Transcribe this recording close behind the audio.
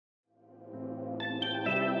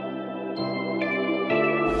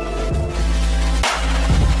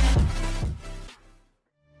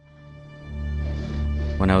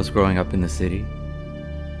When I was growing up in the city,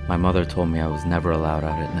 my mother told me I was never allowed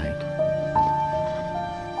out at night.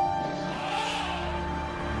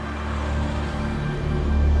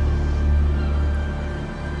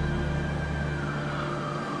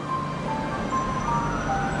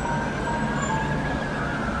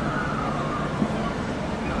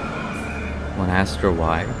 When I asked her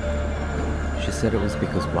why, she said it was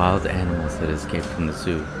because wild animals had escaped from the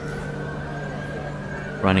zoo,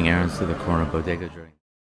 running errands to the corner bodega during.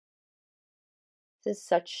 This is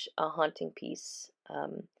such a haunting piece.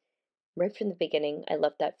 Right from the beginning, I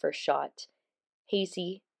loved that first shot,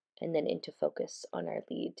 hazy, and then into focus on our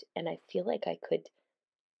lead. And I feel like I could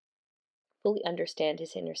fully understand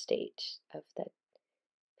his inner state of that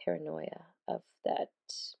paranoia, of that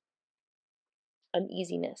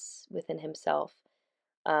uneasiness within himself.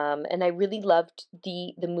 And I really loved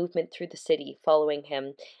the movement through the city, following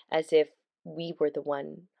him as if we were the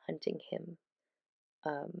one hunting him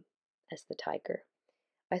um, as the tiger.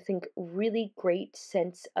 I think really great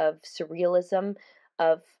sense of surrealism,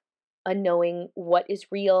 of unknowing what is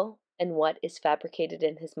real and what is fabricated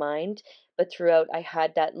in his mind. But throughout, I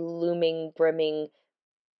had that looming, brimming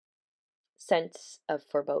sense of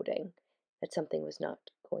foreboding that something was not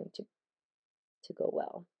going to go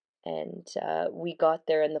well. And we got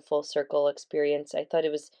there in the full circle experience. I thought it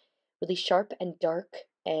was really sharp and dark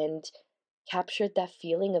and captured that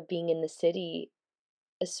feeling of being in the city,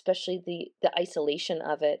 especially the isolation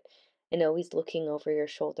of it, and always looking over your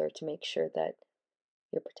shoulder to make sure that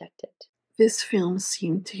you're protected. This film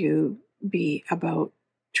seemed to be about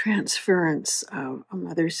transference of a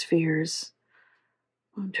mother's fears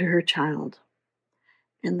onto her child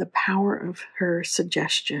and the power of her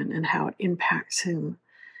suggestion and how it impacts him.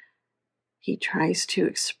 He tries to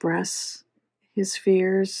express his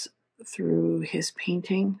fears through his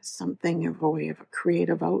painting, something of a way of a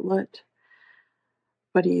creative outlet,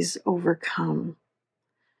 but he's overcome.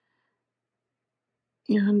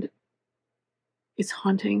 And it's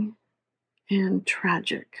haunting and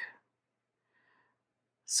tragic.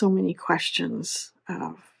 So many questions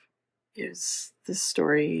of, is this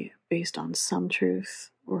story based on some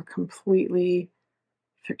truth or completely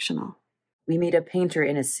fictional? We meet a painter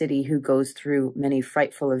in a city who goes through many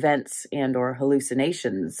frightful events and or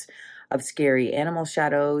hallucinations of scary animal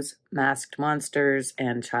shadows, masked monsters,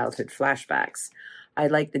 and childhood flashbacks. I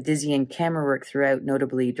like the dizzying camera work throughout,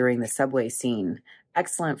 notably during the subway scene.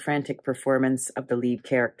 Excellent frantic performance of the lead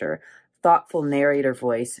character. Thoughtful narrator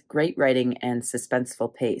voice, great writing, and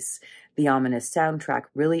suspenseful pace. The ominous soundtrack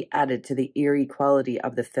really added to the eerie quality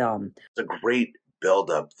of the film. It's a great build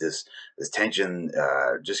up. This tension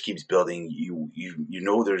just keeps building. You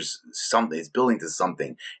know there's something. It's building to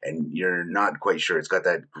something, and you're not quite sure. It's got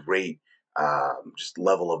that great just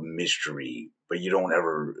level of mystery, but you don't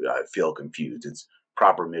ever feel confused. It's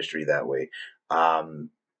proper mystery that way.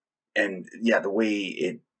 And yeah, the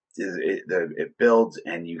way it builds,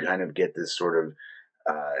 and you kind of get this sort of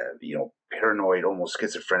paranoid, almost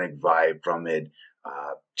schizophrenic vibe from it.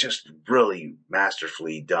 Just really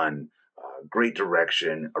masterfully done. Great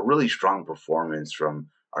direction, a really strong performance from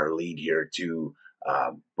our lead here too,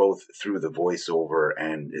 both through the voiceover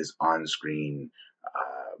and his on-screen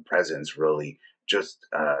presence. Really, just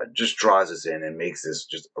draws us in and makes this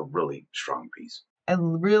just a really strong piece. I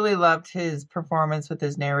really loved his performance with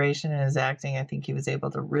his narration and his acting. I think he was able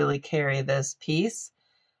to really carry this piece.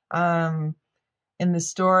 In the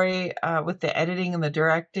story, with the editing and the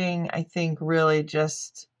directing, I think really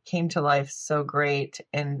just came to life so great,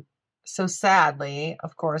 and so sadly,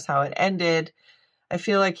 of course, how it ended. I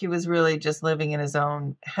feel like he was really just living in his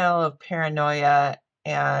own hell of paranoia,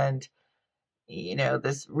 and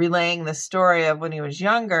this relaying the story of when he was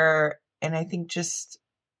younger. And I think just,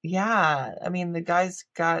 yeah, I mean, the guy's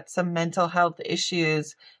got some mental health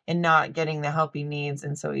issues and not getting the help he needs.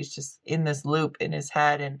 And so he's just in this loop in his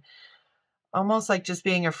head and almost like just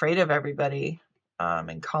being afraid of everybody,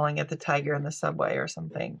 and calling it the tiger in the subway or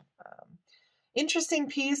something. Interesting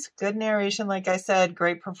piece, good narration, like I said,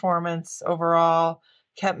 great performance overall,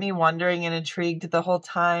 kept me wondering and intrigued the whole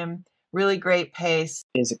time. Really great pace.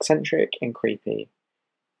 Is eccentric and creepy,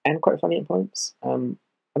 and quite funny at points. I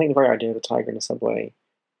think the very idea of the tiger in the subway,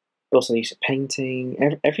 but also the use of painting,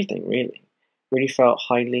 everything really felt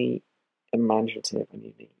highly imaginative and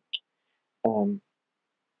unique.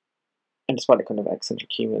 And despite the kind of eccentric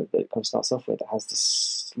humour that it kind of starts off with, it has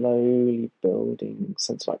this slowly building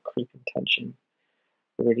sense of like creeping tension.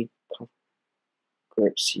 It really kind of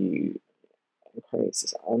grips you and creates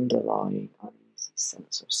this underlying uneasy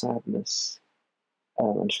sense of sadness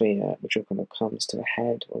and fear, which all kind of comes to a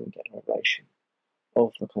head when we get a revelation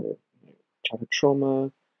of the kind of childhood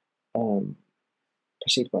trauma,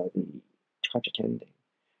 preceded by the tragic ending,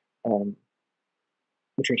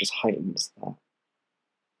 which really just heightens that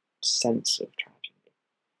sense of tragedy.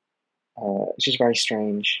 It's just very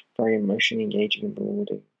strange, very emotionally engaging and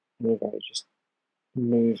rewarding, and very just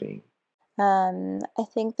moving. I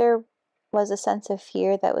think there was a sense of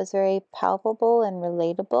fear that was very palpable and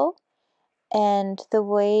relatable. And the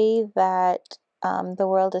way that the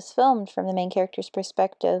world is filmed from the main character's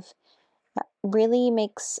perspective really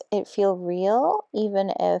makes it feel real,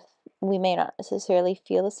 even if we may not necessarily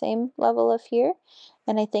feel the same level of fear.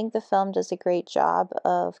 And I think the film does a great job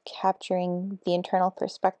of capturing the internal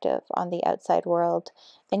perspective on the outside world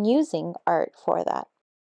and using art for that.